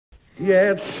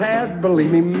Yeah, it's sad, believe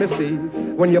me, missy,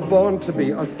 when you're born to be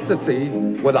a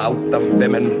sissy without the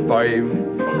vim and verve.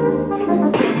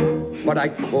 But I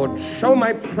could show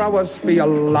my prowess, be a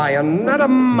lion, not a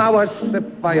mouse, if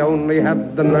I only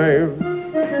had the nerve.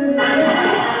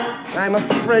 I'm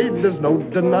afraid there's no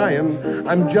denying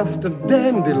I'm just a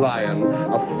dandelion,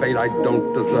 a fate I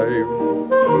don't deserve.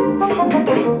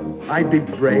 I'd be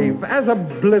brave as a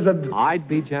blizzard. I'd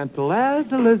be gentle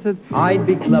as a lizard. I'd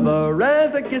be clever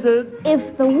as a gizzard.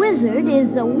 If the wizard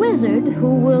is a wizard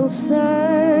who will serve,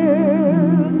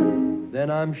 then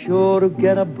I'm sure to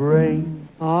get a brain,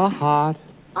 a heart,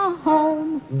 a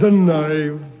home, the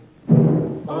knife.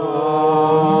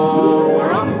 Oh,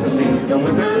 we're off to see the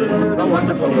wizard, the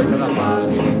wonderful Wizard of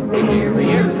Oz. And here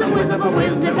he is, the Wizard of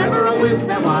Wiz, if ever a whiz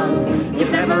there was.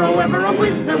 If ever, oh, ever a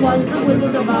whiz there was, the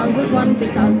Wizard of Oz is one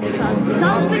because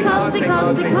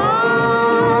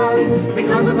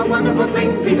of the wonderful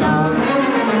things he does.